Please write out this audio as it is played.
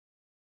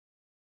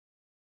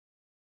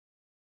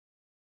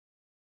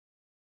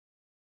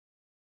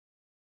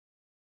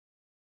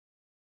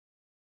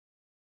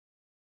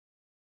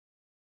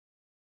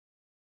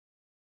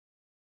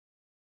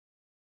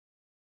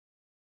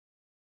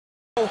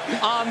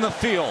On the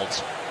field.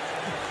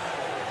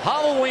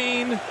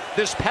 Halloween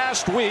this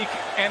past week,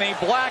 and a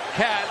black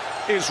cat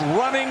is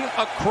running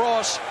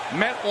across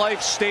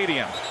MetLife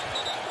Stadium.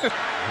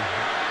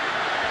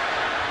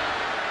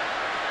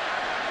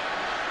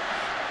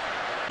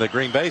 The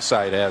Green Bay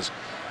side has.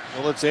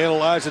 Well, let's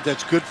analyze it.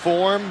 That's good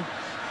form.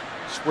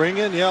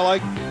 Springing, yeah,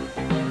 like.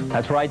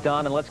 That's right,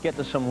 Don, and let's get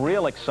to some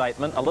real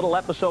excitement. A little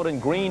episode in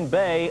Green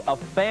Bay. A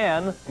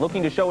fan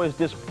looking to show his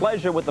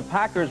displeasure with the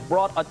Packers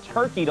brought a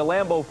turkey to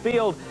Lambeau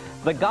Field.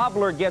 The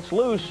gobbler gets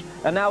loose,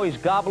 and now he's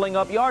gobbling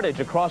up yardage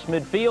across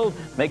midfield,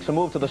 makes a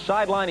move to the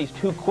sideline. He's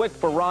too quick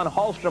for Ron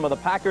Hallstrom of the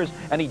Packers,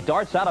 and he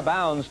darts out of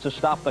bounds to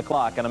stop the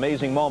clock. An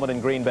amazing moment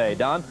in Green Bay.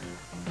 Don?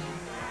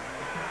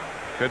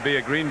 Could be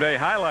a Green Bay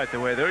highlight the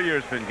way their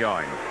year's been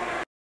going.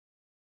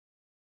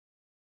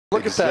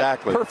 Look at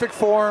that. Perfect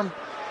form,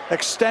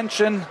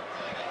 extension.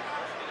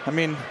 I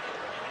mean,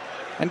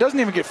 and doesn't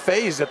even get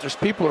phased that there's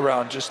people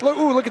around. Just look,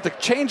 ooh, look at the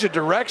change of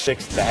direction.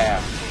 6.5.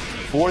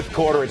 Fourth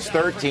quarter, it's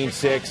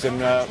 13-6, and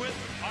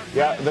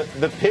yeah,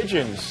 the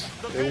Pigeons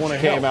they want to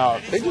came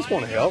out. They just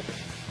want to help.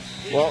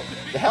 Well,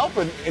 help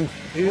and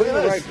he's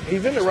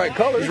in the right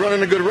colors. He's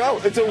running a good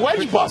route. It's a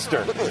wedge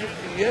buster.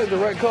 He has the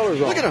right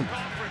colors on. Look at him.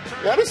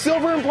 That is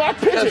silver and black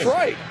pigeon. That's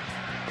right.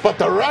 But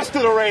the rest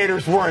of the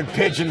Raiders weren't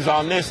pigeons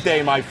on this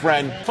day, my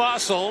friend.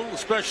 Fossil,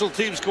 special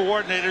teams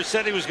coordinator,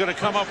 said he was going to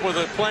come up with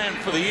a plan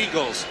for the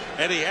Eagles,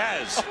 and he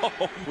has.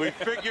 We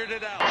figured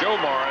it out. Joe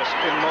Morris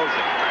in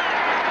motion.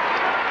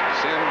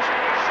 Sims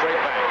straight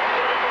back.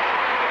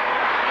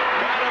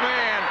 Got a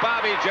man,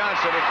 Bobby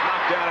Johnson. It's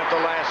knocked down at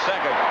the last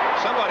second.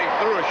 Somebody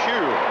threw a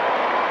shoe.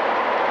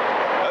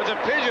 There's a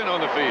pigeon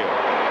on the field.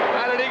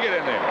 How did he get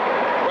in there?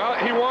 Well,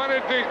 he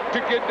wanted to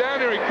get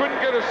down there. He couldn't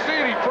get a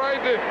seat. He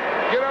tried to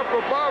get up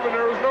above, and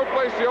there was no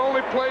place. The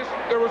only place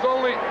there was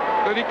only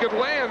that he could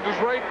land is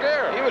right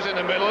there. He was in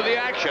the middle of the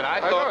action. I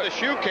thought the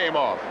shoe came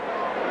off.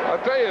 I'll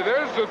tell you,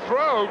 there's the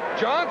throw.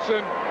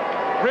 Johnson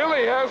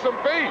really has him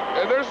beat,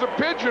 and there's the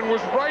pigeon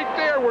was right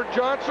there where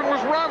Johnson was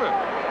running.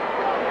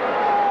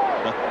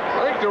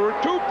 I think there were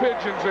two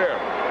pigeons there.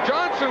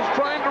 Johnson's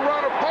trying to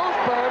run a post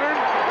pattern,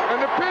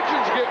 and the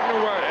pigeon's getting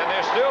away. And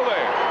they're still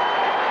there.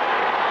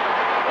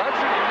 That's,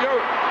 you know,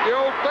 the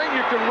old thing,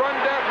 you can run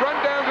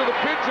down to the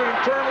pigeon and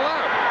turn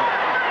left.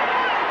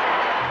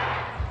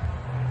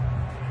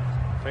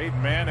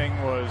 Peyton Manning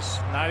was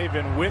not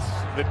even with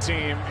the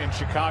team in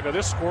Chicago.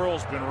 This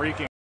squirrel's been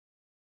reeking.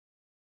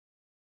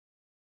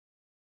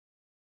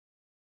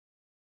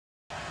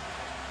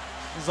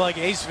 It's like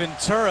Ace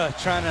Ventura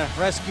trying to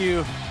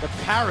rescue the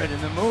parrot in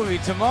the movie.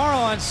 Tomorrow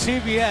on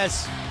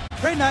CBS.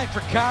 Great night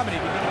for comedy.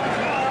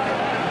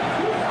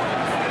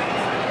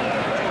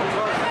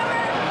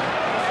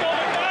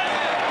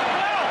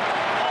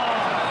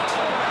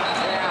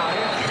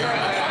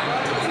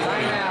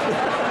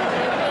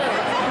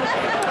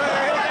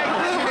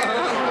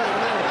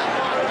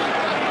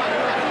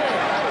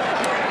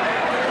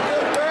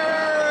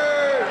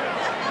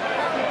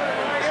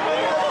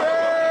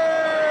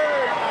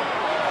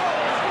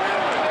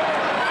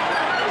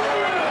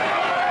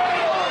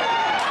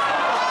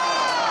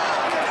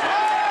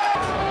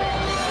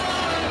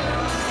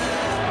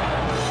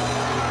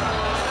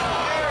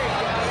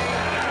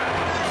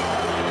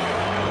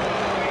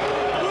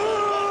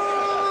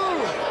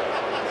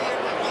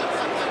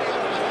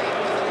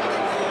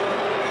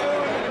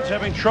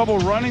 Having trouble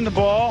running the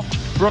ball.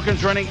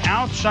 Brookins running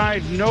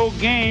outside, no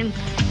gain.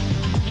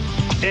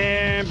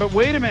 But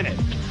wait a minute.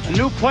 A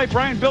new play.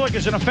 Brian Billick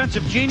is an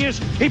offensive genius.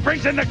 He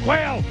brings in the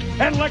Quail,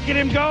 and look at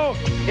him go.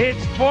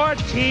 It's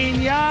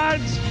 14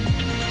 yards.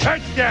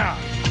 Touchdown.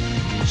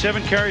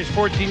 7 carries,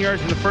 14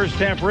 yards in the first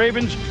half.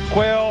 Ravens,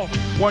 Quail,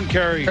 1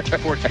 carry,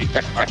 14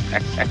 yards.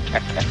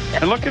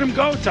 And look at him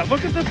go.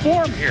 Look at the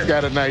form here.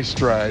 Got a nice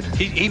stride.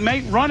 He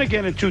may run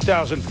again in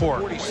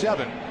 2004.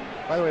 47.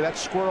 By the way, that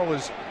squirrel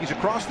he's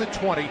across the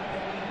 20.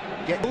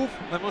 Move.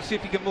 Let's see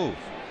if he can move.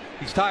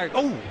 He's tired.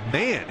 Oh,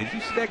 man. Did you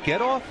see that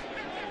get off?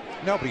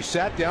 No, but he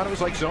sat down. It was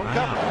like zone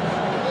cover.